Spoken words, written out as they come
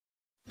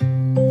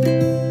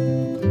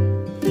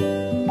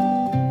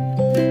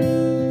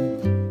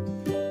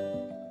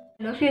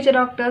future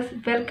doctors,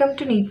 welcome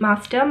to NEET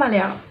Master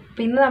Malayalam.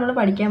 We will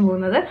study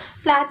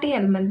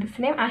Platyhelminthes,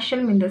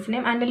 Aschelminthes,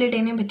 Annelida.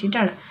 In the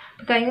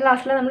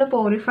last class, we will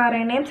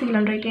porifer name,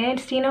 cylindrite name,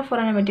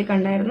 stenophore. Now, we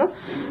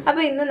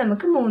will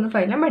study 3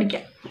 files.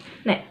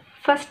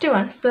 First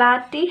one,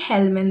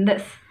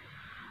 Platyhelminthes.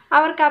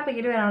 Our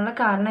capital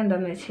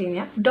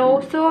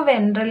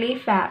dorso-ventrally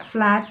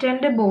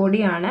flattened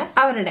body.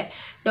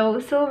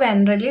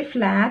 Dorso-ventrally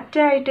flat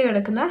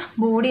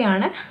body.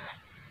 That's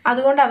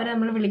why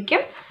we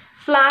call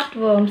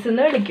flatworms.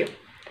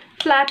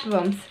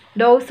 Flatworms.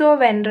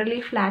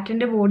 Dorso-ventrally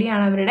flattened body.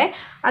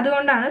 That's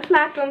why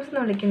flatworms.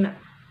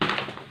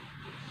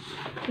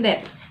 Then,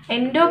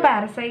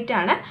 endoparasite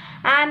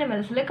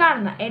animals.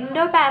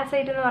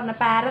 Endoparasite is a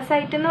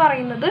parasite is a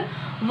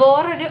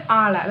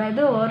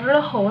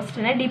host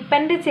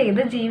depend on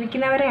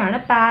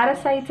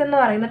parasites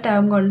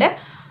term.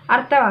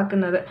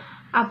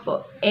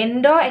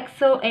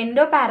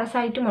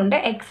 Endoparasite and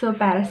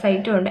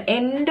exoparasite.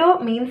 Endo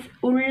means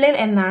ullil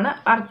ennaanu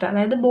artham.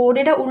 That is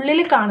body de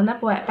ullil kaanunna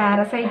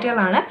parasite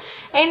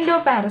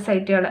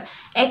endoparasite.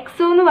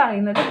 Exo nu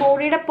parayunnathu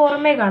body de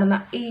porame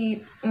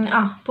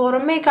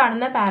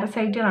kaanunna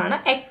parasite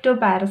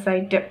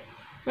ectoparasite.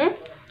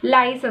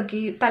 Lice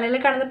okay thalil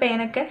kaanunna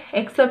penakke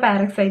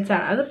exoparasites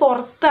aanu. Adu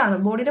porthanu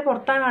body de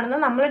porthanu kaanunna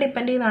nammal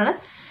depend cheyyana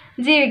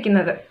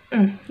ജീവിക്കുന്നത്.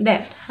 Then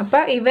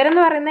അപ്പോൾ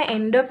ഇവരെന്ന് പറയുന്ന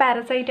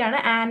എൻഡോപാരസൈറ്റ് ആണ്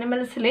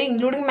ആനിമൽസിൽ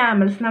including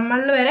mammals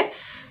നമ്മളിൽ വരെ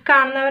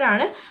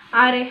കാണുന്നവരാണ്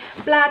ആരെ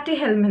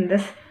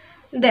പ്ലാറ്റിഹെൽമിന്തെസ്.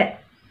 Then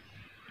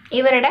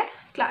ഇവരുടെ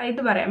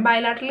ഇത് പറയാം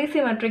ബൈലാറ്ററലി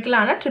സിമെട്രിക്കൽ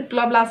ആണ്,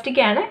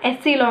 ട്രിപ്ലോബ്ലാസ്റ്റിക് ആണ്,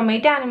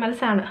 എസിലോമേറ്റ്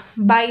ആനിമൽസ് ആണ്.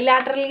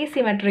 ബൈലാറ്ററലി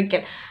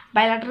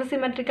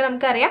സിമെട്രിക്കൽ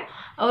നമുക്കറിയാം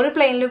ഒരു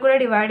പ്ലെയിനിൽ കൂടെ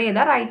ഡിവൈഡ്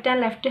ചെയ്താൽ റൈറ്റ്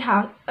ആൻഡ്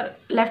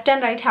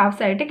റൈറ്റ്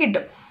ഹാഫ്സ് ആയിട്ട്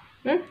കിട്ടും.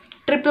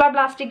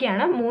 Triploblastic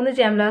ആണ് 3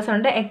 ജെംലേഴ്സ്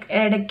ഉണ്ട്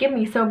ഇടയ്ക്ക്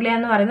മീസോഗ്ലിയ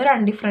എന്ന് പറയുന്ന ഒരു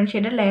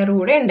അൺഡിഫറൻഷിയേറ്റഡ് ലെയർ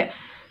കൂടെ ഉണ്ട്.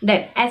 ദെൻ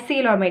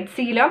എസിലോമേറ്റ്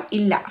സീലോം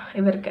ഇല്ല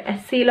ഇവർക്ക്.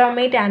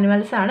 എസിലോമേറ്റ്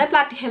ആനിമൽസ് ആണ്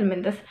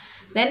പ്ലാറ്റിഹെൽമിന്തെസ്.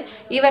 ദെൻ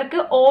ഇവർക്ക്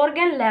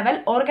ഓർഗൻ ലെവൽ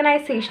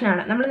ഓർഗനൈസേഷൻ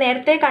ആണ്. നമ്മൾ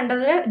നേരത്തെ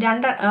കണ്ടതിൽ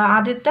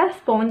ആദ്യത്തെ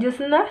സ്പോഞ്ചസ്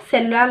നിന്ന്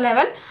സെല്ലുലാർ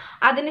ലെവൽ,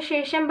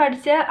 അതിനുശേഷം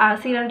പഠിച്ച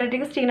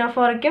സിലിണ്ടറിറ്റിക്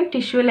സ്റ്റീനോഫോറിക്കും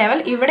ടിഷ്യൂ ലെവൽ.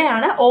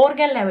 ഇവിടെയാണ്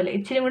ഓർഗൻ ലെവൽ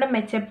ഇച്ചിരി കൂടെ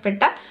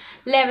മെച്ചപ്പെട്ട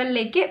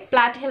ലെവലിലേക്ക്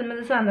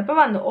പ്ലാറ്റിഹെൽമിന്തെസ്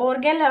വന്നു.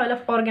 ഓർഗൻ ലെവൽ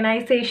ഓഫ്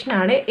ഓർഗനൈസേഷൻ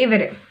ആണ്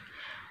ഇവർ.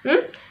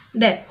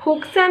 Then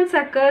hooks and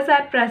suckers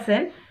are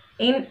present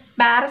in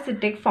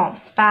parasitic form.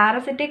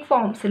 Parasitic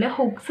forms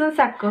hooks and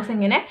suckers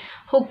ingane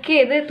hook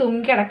ചെയ്ത്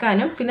തൂങ്ങി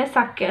കിടക്കാനും പിന്നെ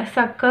സക്കേഴ്സ്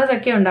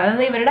ഒക്കെ ഉണ്ട്.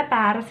 അതായത് ഇവരുടെ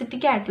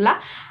പാരസിറ്റിക് ആയിട്ടുള്ള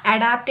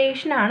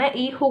അഡാപ്റ്റേഷൻ ആണ്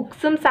ഈ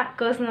ഹുക്സും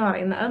സക്കേഴ്സ് എന്ന്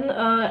പറയുന്നത്.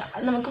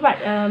 അത് നമുക്ക്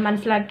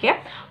മനസ്സിലാക്കിയ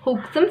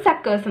ഹുക്സും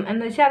സക്കേഴ്സും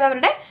എന്ന് വെച്ചാൽ അത്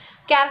അവരുടെ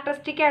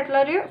ക്യാരക്ടറിസ്റ്റിക് ആയിട്ടുള്ള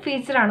ഒരു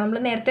ഫീച്ചറാണ്. നമ്മൾ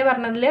നേരത്തെ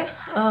പറഞ്ഞതിൽ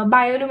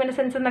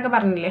ബയോലുമിനസെൻസ് എന്നൊക്കെ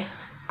പറഞ്ഞില്ലേ,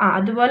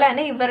 അതുപോലെ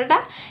തന്നെ ഇവരുടെ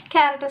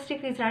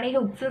ക്യാരക്ടറിസ്റ്റിക് ഫീച്ചറാണ് ഈ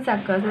ഹുക്സും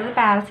സക്കേഴ്സ്. അത്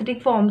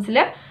പാരസിറ്റിക് ഫോംസിൽ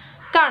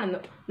കാണുന്നു.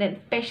 Then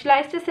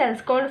specialised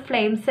cells called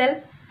flame cell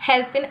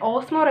help in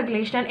Osmo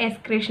regulation and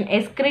excretion.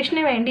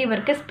 എക്സ്ക്രീഷന് വേണ്ടി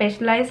ഇവർക്ക്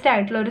സ്പെഷ്യലൈസ്ഡ്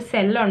ആയിട്ടുള്ള ഒരു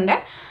സെല്ലുണ്ട്,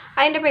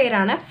 അതിൻ്റെ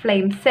പേരാണ്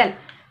ഫ്ലെയിം സെൽ.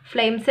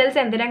 ഫ്ലെയിം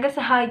സെൽസ് എന്തിനൊക്കെ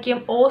സഹായിക്കും?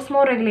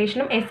 ഓസ്മോ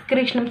റെഗുലേഷനും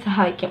എക്സ്ക്രീഷനും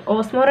സഹായിക്കും.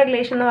 ഓസ്മോ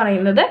റെഗുലേഷൻ എന്ന്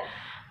പറയുന്നത്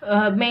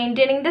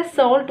maintaining the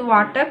salt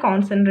water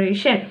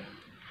concentration.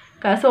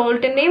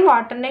 സോൾട്ടിൻ്റെയും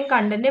വാട്ടറിൻ്റെയും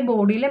content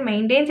ബോഡിയിൽ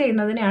മെയിൻറ്റെയിൻ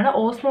ചെയ്യുന്നതിനെയാണ്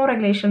ഓസ്മോ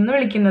റെഗുലേഷൻ എന്ന്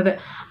വിളിക്കുന്നത്.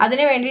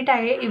 അതിന്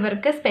വേണ്ടിയിട്ടായി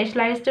ഇവർക്ക്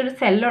സ്പെഷ്യലൈസ്ഡ് ഒരു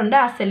സെല്ലുണ്ട്,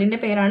 ആ സെല്ലിൻ്റെ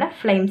പേരാണ്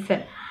flame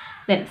cell.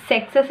 Then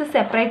sexes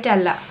separate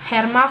അല്ല,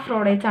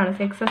 ഹെർമാഫ്രോഡൈറ്റ്സ് ആണ്.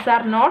 Sexes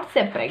are not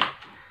separate.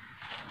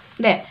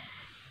 Then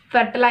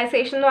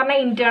fertilisation എന്ന്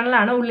പറഞ്ഞാൽ ഇൻറ്റേർണൽ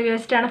ആണ്, ഉള്ളിൽ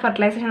വെച്ചിട്ടാണ്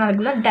ഫെർട്ടിലൈസേഷൻ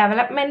നടക്കുന്നത്.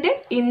 ഡെവലപ്മെൻറ്റ്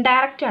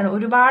ഇൻഡയറക്റ്റ് ആണ്,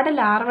 ഒരുപാട്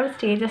ലാർവൽ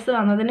സ്റ്റേജസ്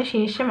വന്നതിന്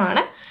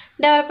ശേഷമാണ്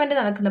ഡെവലപ്മെൻറ്റ്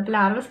നടക്കുന്നത്. അപ്പോൾ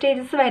ലാർവൽ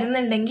സ്റ്റേജസ്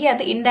വരുന്നുണ്ടെങ്കിൽ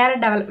അത്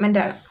ഇൻഡയറക്റ്റ്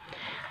ഡെവലപ്മെൻ്റ് ആണ്.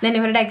 ദെൻ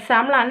ഇവരുടെ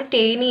എക്സാമ്പിളാണ്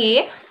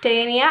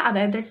ടേനിയ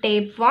അതായത്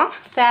ടേപ്പ് വാം,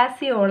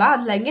 ഫാസിയോള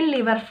അല്ലെങ്കിൽ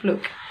ലിവർ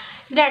ഫ്ലൂക്ക്.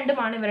 ഇത്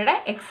രണ്ടുമാണ് ഇവരുടെ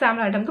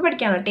എക്സാമ്പിളായിട്ട് നമുക്ക്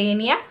പഠിക്കാനുള്ളത്.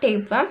 Taenia,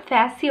 tape warm,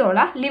 Fasciola,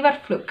 liver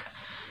fluke.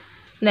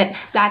 Then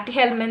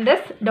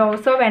പ്ലാറ്റിഹെൽമിന്തെസ്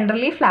dorso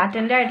ventrally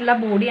flattened ആയിട്ടുള്ള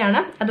ബോഡിയാണ്.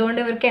 അതുകൊണ്ട്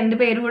ഇവർക്ക് എന്ത്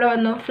പേര് കൂടെ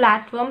വന്നു?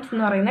 ഫ്ലാറ്റ്വർംസ്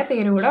എന്ന് പറയുന്ന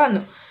പേര് കൂടെ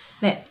വന്നു.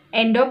 ദെൻ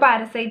എൻഡോ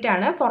പാരസൈറ്റ്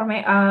ആണ്, പുറമെ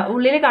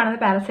ഉള്ളിൽ കാണുന്ന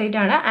പാരസൈറ്റ്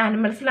ആണ്,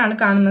 ആനിമൽസിലാണ്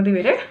കാണുന്നത്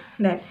ഇവർ.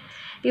 ദെൻ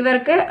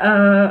ഇവർക്ക്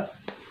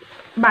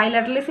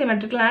ബൈലാറ്ററലി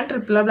സിമെട്രിക്കൽ ആണ്,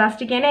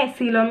 ട്രിപ്ലോബ്ലാസ്റ്റിക് ആണ്,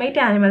 എസിലോമേറ്റ്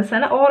ആനിമൽസ്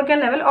ആണ്, ഓർഗൻ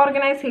ലെവൽ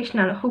ഓർഗനൈസേഷൻ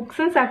ആണ്.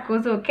 ഹുക്സും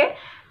സക്കേഴ്സും ഒക്കെ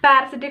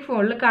പാരസിറ്റിക്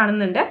ഫോമിൽ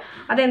കാണുന്നുണ്ട്.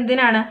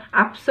 അതെന്തിനാണ്?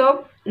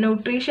 Absorb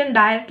nutrition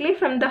directly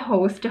from the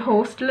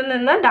ഹോസ്റ്റിൽ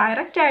നിന്ന്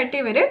ഡയറക്റ്റ് ആയിട്ട്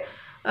ഇവർ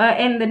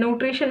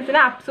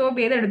ന്യൂട്രീഷൻസിനെ അബ്സോർബ്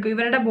ചെയ്തെടുക്കും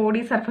ഇവരുടെ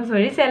ബോഡി സർഫസ്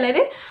വഴി. ചിലർ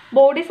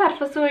ബോഡി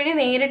സർഫസ് വഴി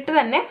നേരിട്ട്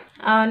തന്നെ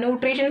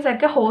ന്യൂട്രീഷൻസ്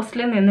ഒക്കെ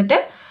ഹോസ്റ്റിൽ നിന്നിട്ട്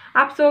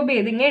അബ്സോർബ്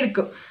ചെയ്തിങ്ങനെ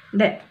എടുക്കും.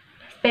 Then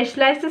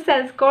specialised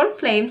cells called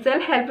flame cell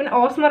help in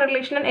Osmo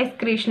regulation and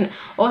excretion.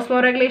 Osmo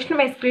റെഗുലേഷനും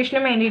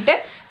എക്സ്ക്രീഷനും വേണ്ടിയിട്ട്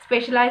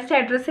സ്പെഷ്യലൈസ്ഡ്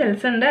ആയിട്ടൊരു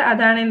സെൽസ് ഉണ്ട്,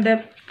 അതാണ് എന്ത്?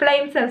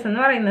 ഫ്ലെയിം സെൽസ് എന്ന്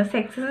പറയുന്നത്.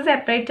 സെക്സസ്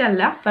സെപ്പറേറ്റ്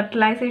അല്ല,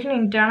 ഫെർട്ടിലൈസേഷൻ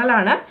ഇൻറ്റേർണൽ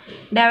ആണ്,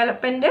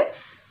 ഡെവലപ്മെൻറ്റ്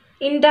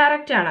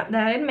ഇൻഡയറക്റ്റ് ആണ്,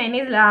 അതായത്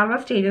മെനി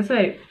ലാർവൽ സ്റ്റേജസ്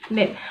വരും.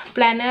 ദെൻ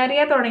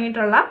പ്ലാനേറിയ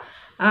തുടങ്ങിയിട്ടുള്ള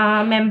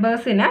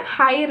മെമ്പേഴ്സിന്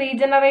ഹൈ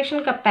റീജനറേഷൻ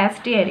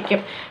കപ്പാസിറ്റി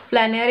ആയിരിക്കും.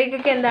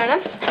 പ്ലാനേറിയക്കൊക്കെ എന്താണ്?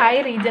 High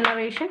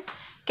regeneration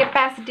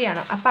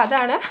കപ്പാസിറ്റിയാണ്. അപ്പോൾ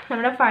അതാണ്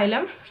നമ്മുടെ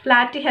ഫൈലം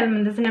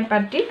പ്ലാറ്റിഹെൽമിന്തസിനെ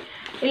പറ്റി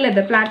ഉള്ളത്.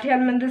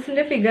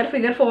 പ്ലാറ്റിഹെൽമിന്തസിൻ്റെ ഫിഗർ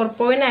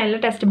 4.9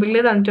 ടെക്സ്റ്റ്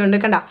ബുക്കിൽ തന്നിട്ടുണ്ട്.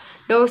 കണ്ട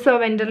ഡോസോ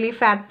വെൻട്രലി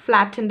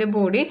ഫ്ലാറ്റിൻ്റെ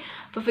ബോഡി.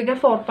 അപ്പോൾ ഫിഗർ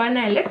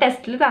 4.9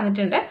 ടെസ്റ്റിൽ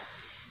തന്നിട്ടുണ്ട്.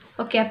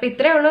 ഓക്കെ, അപ്പോൾ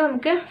ഇത്രയേ ഉള്ളൂ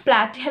നമുക്ക്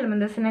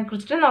പ്ലാറ്റിഹെൽമിന്തസിനെ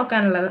കുറിച്ചിട്ട്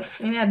നോക്കാനുള്ളത്.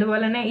 ഇനി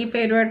അതുപോലെ തന്നെ ഈ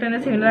പേരുമായിട്ട് തന്നെ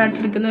സിമിലർ ആയിട്ട്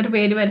എടുക്കുന്ന ഒരു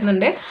പേര്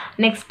വരുന്നുണ്ട്.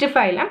 Next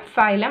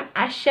phylum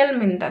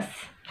അഷൽമിന്തസ്.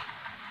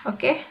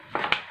 ഓക്കെ,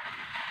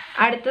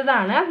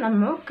 അടുത്തതാണ്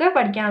നമുക്ക്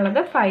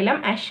പഠിക്കാനുള്ളത് ഫൈലം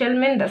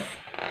അഷൽമിന്തസ്.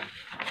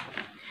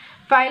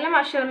 ഫൈലം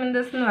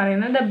അഷൽമിന്തസ് എന്ന്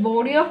പറയുന്നത് the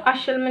body of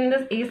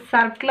അഷൽമിന്തസ് is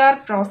circular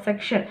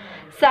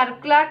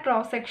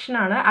cross section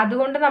ആണ്.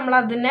 അതുകൊണ്ട് നമ്മൾ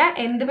അതിനെ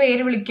എന്ത്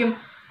പേര് വിളിക്കും?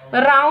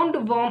 റൗണ്ട്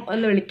വോം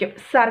എന്ന് വിളിക്കും.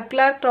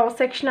 സർക്കുലർ ക്രോസ്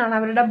സെക്ഷൻ ആണ്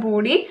അവരുടെ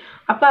ബോഡി.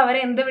 അപ്പോൾ അവരെ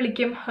എന്ത്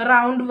വിളിക്കും?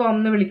 റൗണ്ട് വോം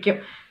എന്ന് വിളിക്കും.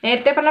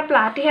 നേരത്തെ പറഞ്ഞ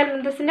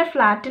പ്ലാറ്റിഹെൽമിന്തസിൻ്റെ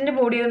ഫ്ലാറ്റിൻ്റെ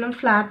ബോഡി ഒന്നും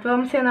ഫ്ലാറ്റ്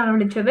വോംസ് എന്നാണ്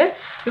വിളിച്ചത്.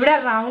 ഇവിടെ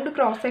റൗണ്ട്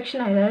ക്രോസ്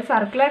സെക്ഷൻ അതായത്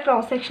സർക്കുലർ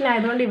ക്രോസ് സെക്ഷൻ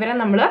ആയതുകൊണ്ട് ഇവരെ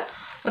നമ്മൾ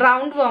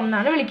റൗണ്ട് വോം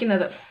എന്നാണ്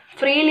വിളിക്കുന്നത്.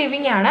 ഫ്രീ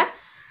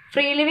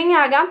ലിവിങ്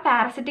ആകാം,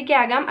 പാരസിറ്റിക്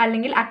ആകാം,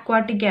 അല്ലെങ്കിൽ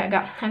അക്വാട്ടിക്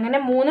ആകാം. അങ്ങനെ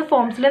 3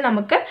 ഫോംസിൽ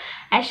നമുക്ക്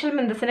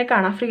അഷൽമിന്തസിനെ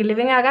കാണാം. ഫ്രീ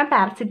ലിവിങ് ആകാം,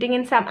 parasitic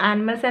in some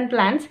animals and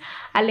plants,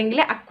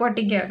 അല്ലെങ്കിൽ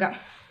അക്വാട്ടിക് ആകാം.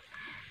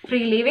 Free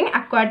living,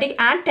 aquatic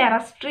and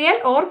terrestrial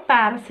or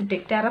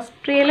parasitic.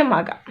 ടെറസ്ട്രിയലും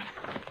ആകാം.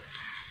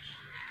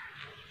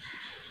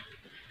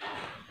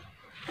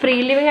 ഫ്രീ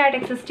ലിവിങ് ആയിട്ട്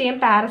എക്സിസ്റ്റ് ചെയ്യും,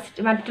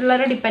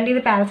 മറ്റുള്ളവരെ ഡിപ്പെൻഡ്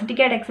ചെയ്ത്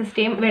പാരസിറ്റിക് ആയിട്ട് എക്സിസ്റ്റ്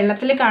ചെയ്യും.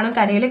 വെള്ളത്തിൽ കാണും,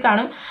 കരയിൽ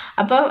കാണും.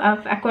 അപ്പോൾ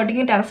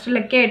അക്വാട്ടിക്കും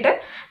ടെറസ്ട്രിയലൊക്കെ ആയിട്ട്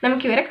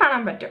നമുക്കിവരെ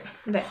കാണാൻ പറ്റും.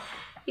 അതെ,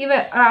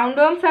 round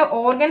worms have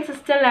organ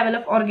system level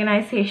of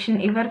organisation.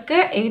 ഇവർക്ക്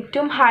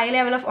ഏറ്റവും ഹൈ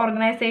ലെവൽ ഓഫ്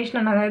ഓർഗനൈസേഷൻ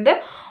ആണ്. അതായത്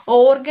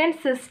organ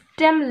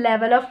system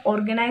level of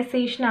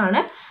organisation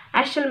ആണ്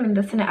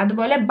അഷൽമിന്തസിന്.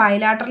 അതുപോലെ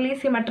ബൈലാറ്ററലി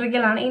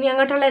സിമെട്രിക്കൽ ആണ്. ഇനി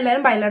അങ്ങോട്ടുള്ള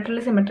എല്ലാവരും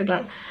ബൈലാറ്ററലി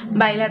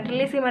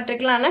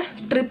സിമെട്രിക്കൽ ആണ്.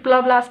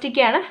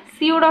 ട്രിപ്ലോബ്ലാസ്റ്റിക് ആണ്.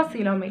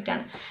 സ്യൂഡോസീലോമേറ്റ്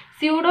ആണ്.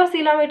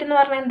 സ്യൂഡോസീലോമേറ്റ് എന്ന്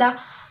പറഞ്ഞാൽ എന്താ?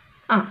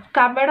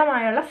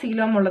 കപടമായുള്ള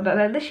സീലോം ഉള്ളത്.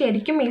 അതായത്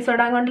ശരിക്കും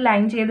മീസോഡാം കൊണ്ട്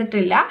ലൈൻ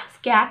ചെയ്തിട്ടില്ല,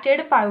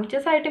 സ്കാറ്റേർഡ്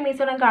പൗച്ചസ് ആയിട്ട്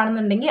മീസോഡാം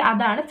കാണുന്നുണ്ടെങ്കിൽ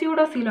അതാണ്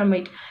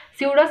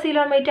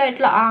സ്യൂഡോസീലോമേറ്റ്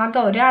ആയിട്ടുള്ള ആകെ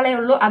ഒരാളെ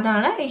ഉള്ളൂ.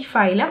 അതാണ് ഈ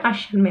ഫൈലം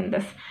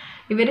അഷൽമിന്തസ്.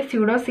 ഇവർ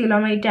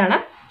സ്യൂഡോസീലോമേറ്റ് ആണ്.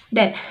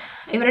 ദെൻ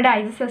ഇവരുടെ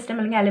ഡൈജസ്റ്റ് സിസ്റ്റം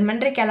അല്ലെങ്കിൽ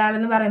അലിമെൻ്ററി കനാൽ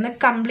എന്ന് പറയുന്നത്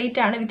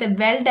കംപ്ലീറ്റ് ആണ് with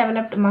well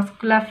developed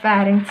muscular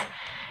pharynx.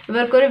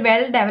 ഇവർക്കൊരു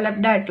വെൽ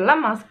ഡെവലപ്ഡ് ആയിട്ടുള്ള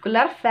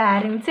മസ്കുലർ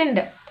ഫാരിങ്സ്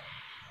ഉണ്ട്.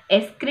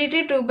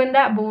 Excretory tube in the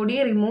body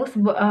removes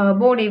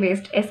body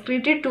waste.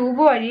 Excretory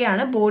tube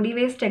വഴിയാണ് ബോഡി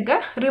വേസ്റ്റ് ഒക്കെ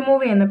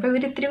റിമൂവ് ചെയ്യുന്നത്. അപ്പോൾ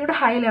ഇവർ ഇത്തിരി കൂടെ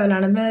ഹൈ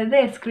ലെവലാണ്. അതായത്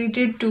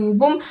എക്സ്ക്രീറ്ററി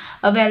ട്യൂബും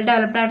വെൽ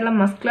ഡെവലപ്ഡ് ആയിട്ടുള്ള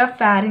മസ്കുലർ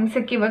ഫാരിങ്സ്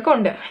ഒക്കെ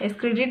ഇവക്കുണ്ട്.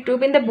 Excretory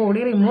tube in the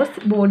body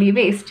removes body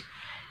waste.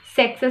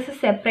 Sexes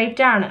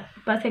separate ആണ്.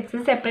 അപ്പോൾ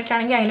സെക്സസ് സെപ്പറേറ്റ്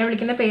ആണെങ്കിൽ അതിനെ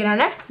വിളിക്കുന്ന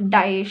പേരാണ്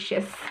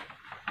ഡയേഷ്യസ്.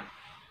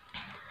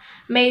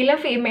 മെയിലും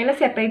ഫീമെയിലും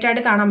സെപ്പറേറ്റ്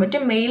ആയിട്ട് കാണാൻ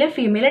പറ്റും. മെയിലും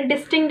ഫീമെയിലും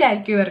ഡിസ്റ്റിങ്ക്റ്റ്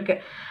ആയിരിക്കും ഇവർക്ക്.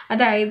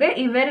 അതായത്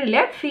ഇവരിൽ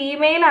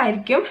ഫീമെയിൽ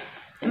ആയിരിക്കും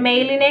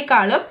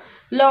മെയിലിനേക്കാളും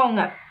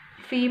ലോങ്ങർ.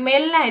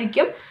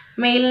 ഫീമെയിലിനായിരിക്കും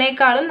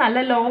മെയിലിനേക്കാളും നല്ല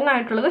ലോങ്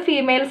ആയിട്ടുള്ളത്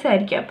ഫീമെയിൽസ്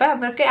ആയിരിക്കും. അപ്പോൾ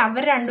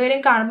അവർ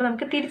രണ്ടുപേരെയും കാണുമ്പോൾ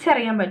നമുക്ക്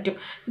തിരിച്ചറിയാൻ പറ്റും,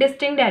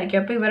 ഡിസ്റ്റിങ്ക്റ്റ് ആയിരിക്കും.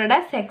 അപ്പോൾ ഇവരുടെ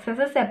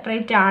സെക്സസ്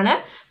സെപ്പറേറ്റ് ആണ്.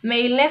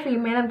 മെയിലിനെ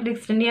ഫീമെയിൽ നമുക്ക്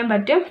ഡിസ്റ്റൻഡ് ചെയ്യാൻ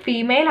പറ്റും.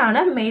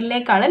 ഫീമെയിലാണ്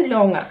മെയിലിനേക്കാളും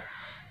ലോങ്ങർ.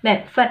 ദെൻ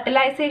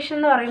ഫെർട്ടിലൈസേഷൻ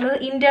എന്ന് പറയുന്നത്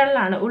ഇൻറ്റേർണൽ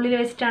ആണ്. ഉള്ളിൽ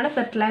വെച്ചിട്ടാണ്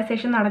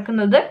ഫെർട്ടിലൈസേഷൻ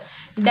നടക്കുന്നത്.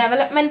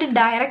 ഡെവലപ്മെൻറ്റ്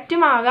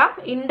ഡയറക്റ്റും ആകാം,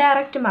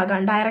 ഇൻഡയറക്റ്റും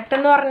ആകാം. ഡയറക്റ്റ്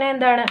എന്ന് പറഞ്ഞാൽ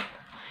എന്താണ്?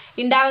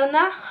 ഉണ്ടാകുന്ന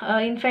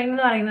ഇൻഫെക്ഷൻ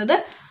എന്ന് പറയുന്നത്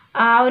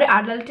ആ ഒരു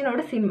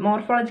അഡൽറ്റിനോട്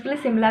മോർഫോളജിക്കലി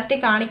സിമിലാരിറ്റി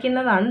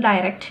കാണിക്കുന്നതാണ്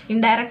ഡയറക്റ്റ്.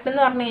 ഇൻഡയറക്റ്റ്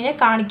എന്ന് പറഞ്ഞു കഴിഞ്ഞാൽ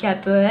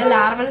കാണിക്കാത്തത്,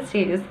 ലാർവൽ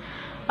സ്റ്റേജസ്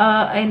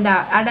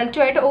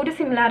അഡൽറ്റുമായിട്ട് ഒരു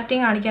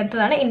സിമിലാരിറ്റിയും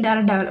കാണിക്കാത്തതാണ്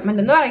ഇൻഡയറക്റ്റ്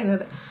ഡെവലപ്മെൻറ്റ് എന്ന്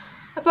പറയുന്നത്.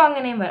 അപ്പോൾ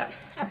അങ്ങനെയും വരാം.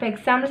 അപ്പോൾ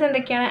എക്സാമ്പിൾസ്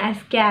എന്തൊക്കെയാണ്?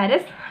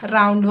 അസ്കാരിസ്,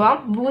 റൗണ്ട് വാം,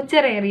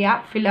 വൂച്ചറേറിയ,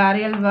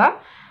 ഫിലാറിയൽ വാം,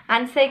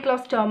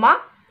 അൻസൈക്ലോസ്റ്റോമ,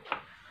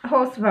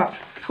 ഹോസ് വാം,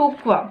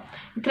 ഹുക്ക് വാം.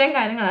 ഇത്രയും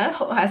കാര്യങ്ങളാണ്.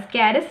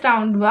 Ascaris,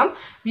 round warm,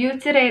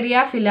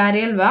 വ്യൂച്ചറേറിയ,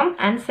 ഫിലാറിയൽ warm,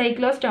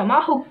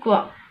 അൻസൈക്ലോസ്റ്റോമ, hook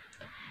warm.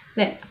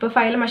 അപ്പോൾ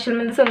ഫൈലം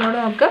അഷൽമിന്തസ് ഒന്നുകൂടെ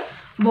നമുക്ക്.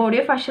 ബോഡി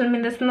ഓഫ്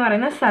അഷൽമിന്തസ് എന്ന്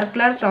പറയുന്നത്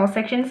സർക്കുലർ ക്രോസ്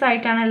സെക്ഷൻസ്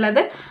ആയിട്ടാണ്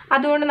ഉള്ളത്.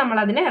 അതുകൊണ്ട്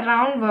നമ്മളതിനെ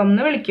റൗണ്ട് വേം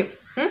എന്ന് വിളിക്കും.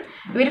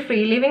 ഇവർ ഫ്രീ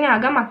ലിവിങ്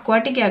ആകാം,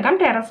 അക്വാട്ടിക് ആകാം,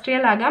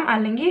 ടെറസ്ട്രിയൽ ആകാം,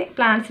 അല്ലെങ്കിൽ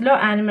പ്ലാന്റ്സിലോ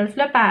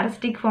ആനിമൽസിലോ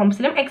പാരസിറ്റിക്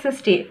ഫോംസിലും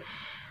എക്സിസ്റ്റ് ചെയ്യും.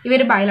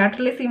 ഇവർ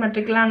ബൈലാറ്ററലി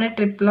സിമെട്രിക്കലാണ്,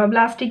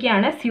 ട്രിപ്ലോബ്ലാസ്റ്റിക്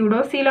ആണ്,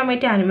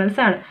 സ്യൂഡോസീലോമേറ്റ്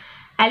ആനിമൽസ് ആണ്.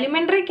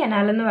 അലിമെൻ്ററി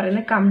കനാൽ എന്ന്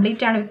പറയുന്നത്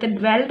കംപ്ലീറ്റ് ആണ് with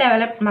well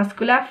developed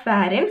muscular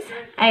pharynx.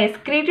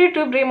 Excretory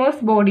tube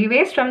removes body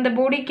waste from the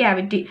body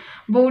cavity.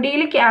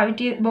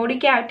 Body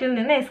ക്യാവിറ്റിയിൽ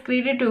നിന്ന്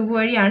എക്സ്ക്രീറ്ററി ട്യൂബ്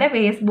വഴിയാണ്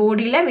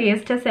ബോഡിയിലെ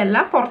വേസ്റ്റസ്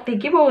എല്ലാം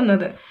പുറത്തേക്ക്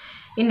പോകുന്നത്.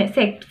 പിന്നെ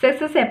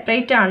സെക്സസ്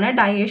സെപ്പറേറ്റ് ആണ്,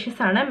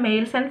 ഡയേഷ്യസ് ആണ്.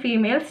 മെയിൽസ് ആൻഡ്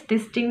ഫീമെയിൽസ്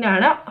ഡിസ്റ്റിങ്ക്റ്റ്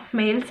ആണ്.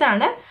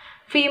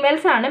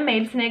 ഫീമെയിൽസ് ആണ്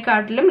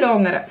മെയിൽസിനെക്കാട്ടിലും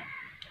ലോങ്ങർ.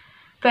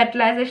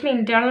 ഫെർട്ടിലൈസേഷൻ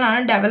ഇന്റേണൽ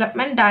ആണ്.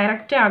 ഡെവലപ്മെൻറ്റ്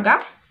ഡയറക്റ്റ്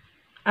ആകാം,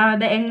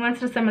 the young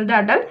ones റിസെംബിൾ the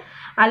adult,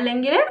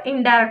 അല്ലെങ്കിൽ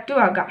ഇൻഡയറക്റ്റും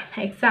ആകാം.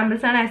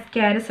 എക്സാമ്പിൾസ് ആണ്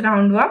Ascaris,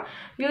 round warm,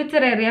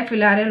 വ്യൂച്ചറേറിയ,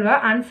 ഫിലാറിയൽ warm,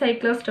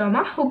 അൻസൈക്ലോസ്റ്റോമ,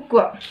 hook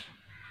warm.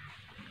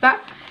 ഇപ്പം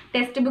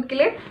ടെക്സ്റ്റ്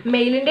ബുക്കിൽ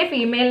മെയിലിൻ്റെ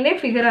ഫീമെയിലിൻ്റെ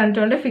ഫിഗർ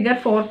തന്നിട്ടുണ്ട്. ഫിഗർ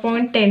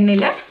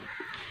 4.10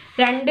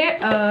 രണ്ട്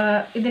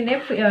ഇതിൻ്റെ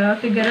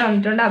ഫിഗർ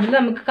വന്നിട്ടുണ്ട്. അതിൽ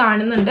നമുക്ക്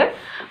കാണുന്നുണ്ട്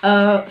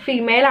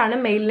ഫീമെയിലാണ്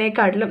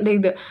മെയിലിനെക്കാട്ടിലും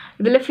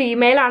ഇതിൽ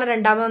ഫീമെയിലാണ്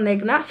രണ്ടാമത്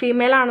വന്നേക്കുന്നത്.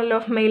 ഫീമെയിൽ ആണല്ലോ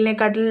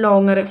മെയിലിനെക്കാട്ടിലും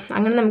ലോങ്ങർ.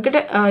 അങ്ങനെ നമുക്ക്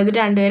ഇത്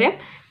രണ്ടുപേരെയും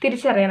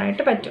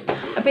തിരിച്ചറിയാനായിട്ട് പറ്റും.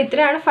 അപ്പോൾ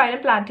ഇത്രയാണ്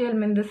ഫൈലം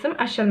പ്ലാറ്റിഹെൽമിന്ഥസും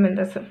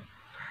അഷൽമിന്ഥസും.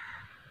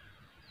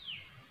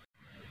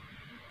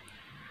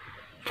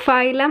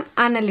 Phylum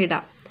annelida.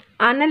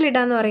 അനലിഡ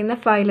എന്ന് പറയുന്ന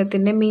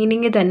ഫൈലത്തിൻ്റെ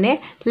മീനിങ് തന്നെ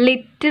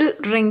ലിറ്റിൽ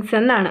റിങ്സ്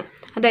എന്നാണ്.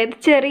 അതായത്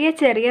ചെറിയ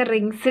ചെറിയ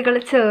റിങ്സുകൾ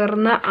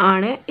ചേർന്ന്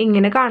ആണ്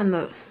ഇങ്ങനെ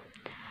കാണുന്നത്.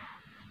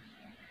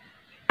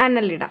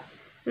 Annelida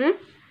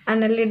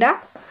annelida.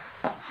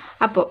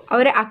 അപ്പോൾ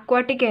അവർ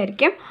അക്വാട്ടിക്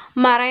ആയിരിക്കും,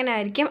 മറൈൻ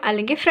ആയിരിക്കും,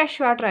 അല്ലെങ്കിൽ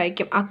ഫ്രഷ് വാട്ടർ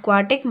ആയിരിക്കും.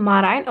 Aquatic,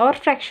 marine or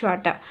fresh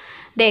water.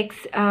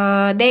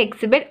 they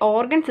exhibit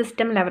organ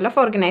system level of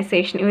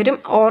organization. ഇവരും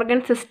organ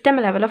system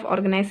level of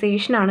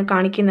organisation ആണ്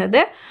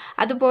കാണിക്കുന്നത്.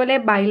 അതുപോലെ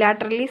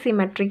ബൈലാറ്ററലി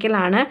സിമെട്രിക്കൽ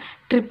ആണ്,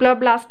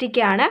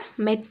 ട്രിപ്ലോബ്ലാസ്റ്റിക് ആണ്,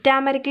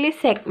 മെറ്റാമറിക്കലി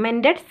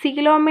സെഗ്മെൻറ്റഡ്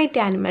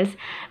സീലോമേറ്റ് ആനിമൽസ്.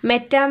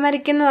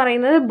 മെറ്റാമറിക് എന്ന്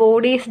പറയുന്നത്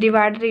ബോഡി ഈസ്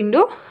ഡിവൈഡഡ്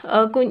ഇൻറ്റു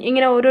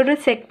ഇങ്ങനെ ഓരോരോ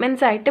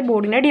സെഗ്മെൻറ്റ്സ് ആയിട്ട്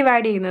ബോഡിനെ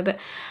ഡിവൈഡ് ചെയ്യുന്നത്.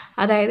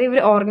 അതായത് ഇവർ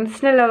organ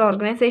system level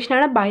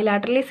ഓർഗനൈസേഷനാണ്.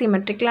 Bilaterally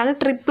സിമെട്രിക്കലാണ്,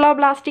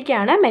 triploblastic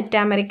ആണ്,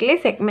 മെറ്റാമറിക്കലി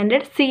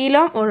സെഗ്മെൻറ്റഡ്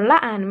സീലോം ഉള്ള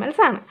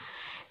ആനിമൽസ് ആണ്.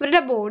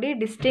 ഇവരുടെ body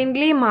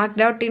ഡിസ്റ്റിങ്ക്ട്ലി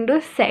marked out in to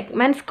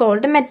segments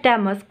called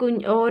മെറ്റാമേഴ്സ്.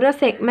 ഓരോ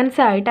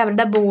സെഗ്മെൻറ്റ്സ് ആയിട്ട്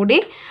അവരുടെ ബോഡി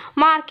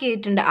മാർക്ക്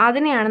ചെയ്തിട്ടുണ്ട്.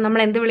 അതിനെയാണ്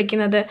നമ്മൾ എന്ത്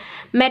വിളിക്കുന്നത്?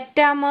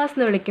 മെറ്റാമേഴ്സ്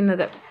എന്ന്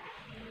വിളിക്കുന്നത്.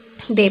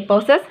 ദേ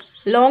poses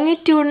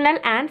longitudinal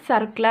and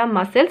circular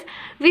muscles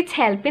which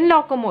help in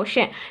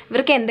locomotion.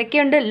 ഇവർക്ക്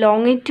എന്തൊക്കെയുണ്ട്?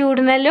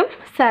 ലോങ്ങിറ്റ്യൂഡിനലും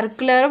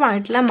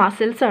സർക്കുലറുമായിട്ടുള്ള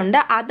മസിൽസ് ഉണ്ട്.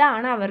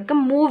 അതാണ് അവർക്ക്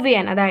മൂവ്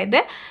ചെയ്യാൻ, അതായത്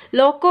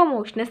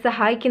ലോക്കോമോഷനെ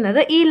സഹായിക്കുന്നത്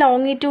ഈ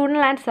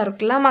ലോങ്ങിറ്റ്യൂഡിനൽ ആൻഡ്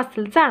സർക്കുലർ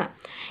മസിൽസ് ആണ്.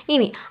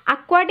 ഇനി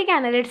അക്വാട്ടിക്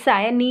അനലിഡ്സ്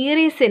ആയ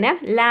നീറീസിന്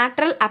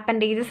ലാറ്ററൽ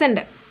അപ്പൻഡേജസ്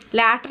ഉണ്ട്.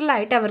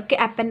 ലാറ്ററലായിട്ട് അവർക്ക്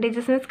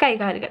അപ്പൻഡേജസിന്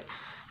കൈകാലുകൾ.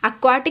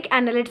 അക്വാട്ടിക്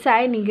അനലിഡ്സ്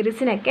ആയ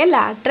നീറീസിനൊക്കെ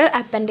ലാറ്ററൽ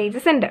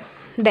അപ്പൻഡേജസ് ഉണ്ട്.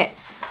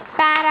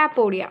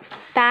 പാരാപോഡിയ.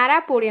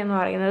 പാരാപോഡിയ എന്ന്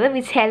പറയുന്നത്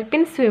വിച്ച് ഹെൽപ്പ്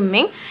ഇൻ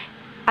സ്വിമ്മിങ്.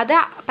 അത്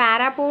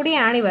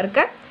പാരാപോഡിയാണ്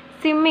ഇവർക്ക്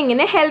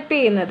സ്വിമ്മിങ്ങിന് ഹെൽപ്പ്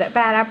ചെയ്യുന്നത്.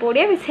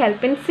 Parapodia which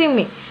help in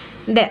swimming.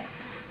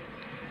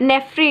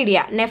 Nephridia.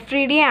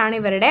 Nephridia ആണ്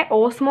ഇവരുടെ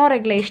ഓസ്മോ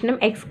റെഗുലേഷനും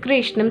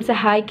എക്സ്ക്രീഷനും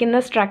സഹായിക്കുന്ന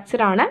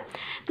സ്ട്രക്ചറാണ്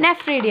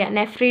nephridia.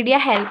 Nephridia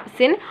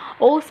helps in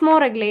Osmo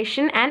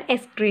regulation and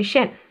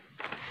excretion.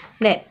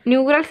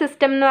 Neural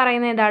system എന്ന്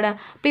പറയുന്നത് ഇതാണ്.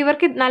 അപ്പോൾ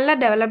ഇവർക്ക് നല്ല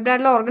ഡെവലപ്ഡ്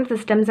ആയിട്ടുള്ള ഓർഗൻ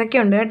സിസ്റ്റംസ് ഒക്കെ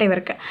ഉണ്ട് കേട്ടോ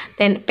ഇവർക്ക്.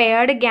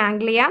 Paired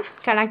ganglia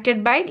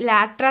connected by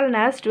lateral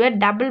nerves to A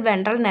double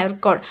ventral nerve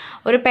code.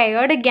 ഒരു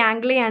പെയർഡ്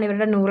ഗാംഗ്ലിയാണ്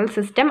ഇവരുടെ ന്യൂറൽ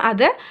സിസ്റ്റം.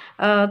 അത്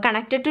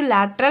connected to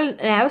lateral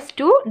nerves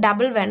to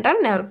double ventral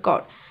nerve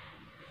code.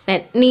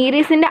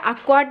 നീരീസിൻ്റെ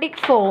aquatic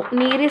form.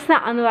 നീരീസ്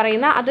എന്ന്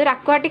പറയുന്ന അതൊരു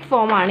അക്വാട്ടിക്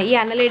ഫോമാണ്. ഈ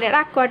അനലിഡയുടെ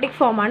അക്വാട്ടിക്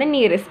ഫോമാണ്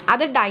നീരീസ്.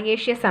 അത്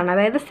ഡയേഷ്യസ് ആണ്,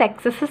 അതായത്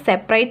സെക്സസ്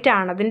സെപ്പറേറ്റ്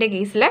ആണ് അതിൻ്റെ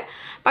കേസിൽ.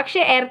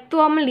 പക്ഷേ എർത്ത്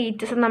വോം,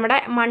 ലീച്ചസ്, നമ്മുടെ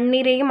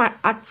മണ്ണിരയും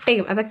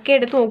അട്ടയും അതൊക്കെ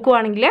എടുത്ത്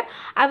നോക്കുവാണെങ്കിൽ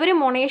അവർ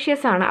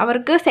മൊണേഷ്യസ് ആണ്.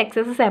 അവർക്ക്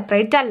സെക്സസ്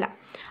സെപ്പറേറ്റ് അല്ല.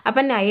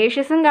 അപ്പം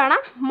നയേഷ്യസും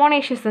കാണാം,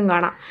 മൊണേഷ്യസും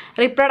കാണാം.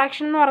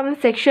 റീപ്രൊഡക്ഷൻ എന്ന് പറയുന്നത്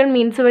സെക്ഷൽ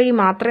മീൻസ് വഴി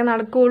മാത്രമേ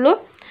നടക്കുകയുള്ളൂ.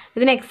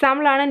 ഇതിന്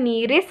എക്സാമ്പിളാണ്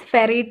നീരീസ്,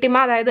 ഫെറീട്ടിമ,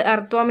 അതായത്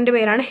എർത്ത്വാമിൻ്റെ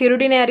പേരാണ്.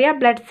 ഹിറുഡിനേറിയ,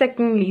 ബ്ലഡ്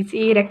സക്കിങ് ലീച്ച്,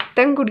 ഈ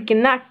രക്തം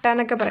കുടിക്കുന്ന അട്ട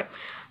എന്നൊക്കെ പറയും.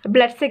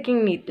 ബ്ലഡ്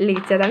സക്കിങ്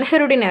ലീച്ച്, അതാണ്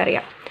ഹിറുഡിനേറിയ.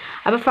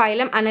 അപ്പോൾ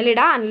phylum annelida.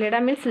 Annelida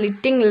means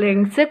ലിറ്റിംഗ്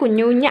rings.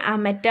 കുഞ്ഞു കുഞ്ഞ്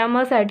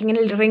മെറ്റാമേഴ്സ് ആയിട്ട്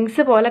ഇങ്ങനെ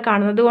റിങ്സ് പോലെ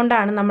കാണുന്നത്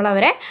കൊണ്ടാണ് നമ്മൾ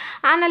അവരെ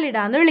അനലിഡ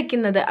എന്ന്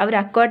വിളിക്കുന്നത്. അവർ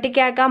അക്വാട്ടിക്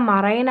ആകാം,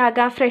 മറൈൻ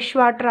ആകാം, ഫ്രഷ്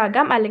വാട്ടർ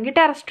ആകാം, അല്ലെങ്കിൽ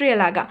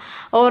ടെറസ്ട്രിയൽ ആകാം.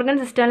 ഓർഗൻ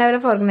സിസ്റ്റം ലെവൽ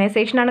ഓഫ്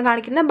ഓർഗനൈസേഷനാണ്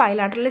കാണിക്കുന്നത്.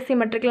 ബൈലാറ്ററലി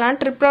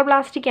സിമെട്രിക്കലാണ്,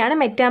 ട്രിപ്ലോബ്ലാസ്റ്റിക് ആണ്,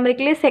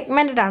 മെറ്റാമറിക്കലി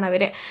സെഗ്മെൻറ്റഡ് ആണ്,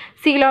 അവർ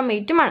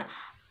സീലോമേറ്റുമാണ്.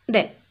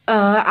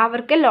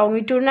 അവർക്ക്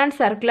ലോങ്ങിറ്റ്യൂഡിനൽ ആൻഡ്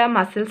സർക്കുലർ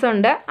മസിൽസ്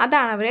ഉണ്ട്.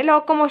 അതാണ് അവരെ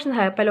ലോക്കോമോഷൻ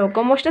സഹായിക്കും. അപ്പോൾ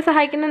ലോക്കോമോഷനെ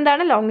സഹായിക്കുന്ന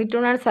എന്താണ്?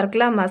 Longitudinal and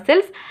circular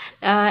muscles.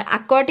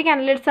 Aquatic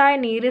annelids ആയ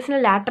നീരീസിന്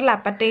ലാറ്ററൽ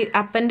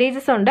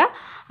അപ്പൻഡേജസ് ഉണ്ട്.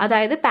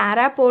 അതായത്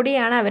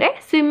പാരാപോഡിയാണ് അവരെ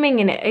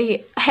സ്വിമ്മിങ്ങിന്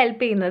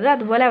ഹെൽപ്പ് ചെയ്യുന്നത്.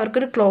 അതുപോലെ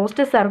അവർക്കൊരു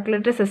ക്ലോസ്ഡ്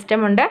സർക്കുലേറ്ററി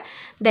സിസ്റ്റം ഉണ്ട്.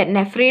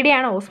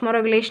 നെഫ്രീഡിയാണ് ഓസ്മോ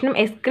റെഗുലേഷനും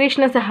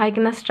എക്സ്ക്രീഷനും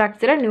സഹായിക്കുന്ന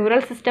സ്ട്രക്ചർ.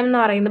 ന്യൂറൽ സിസ്റ്റം എന്ന്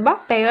പറയുമ്പോൾ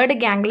paired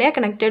ganglia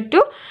connected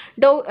to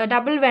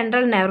double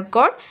ventral nerve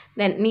code.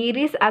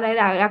 നീരീസ്,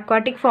 അതായത്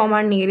അക്വാട്ടിക്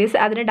ഫോമാണ് നീരീസ്.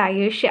 അതിന്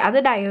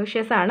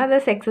ഡയോഷ്യസ് ആണ്, അത്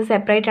സെക്സ്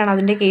സെപ്പറേറ്റ് ആണ്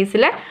അതിൻ്റെ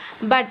കേസിൽ.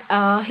 ബട്ട്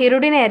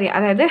ഹിറുഡിനേറിയ,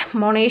 അതായത്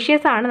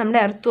മൊണേഷ്യസ് ആണ്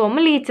നമ്മുടെ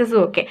എർത്ത്വോമും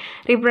ലീച്ചസും ഒക്കെ.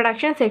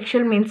 റീപ്രൊഡക്ഷൻ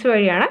സെക്ഷൽ മീൻസ്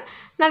വഴിയാണ്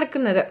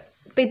നടക്കുന്നത്.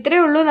 അപ്പോൾ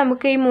ഇത്രയേ ഉള്ളൂ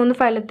നമുക്ക് ഈ 3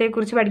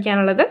 ഫൈലത്തെക്കുറിച്ച്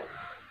പഠിക്കാനുള്ളത്.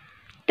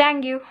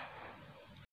 Thank you.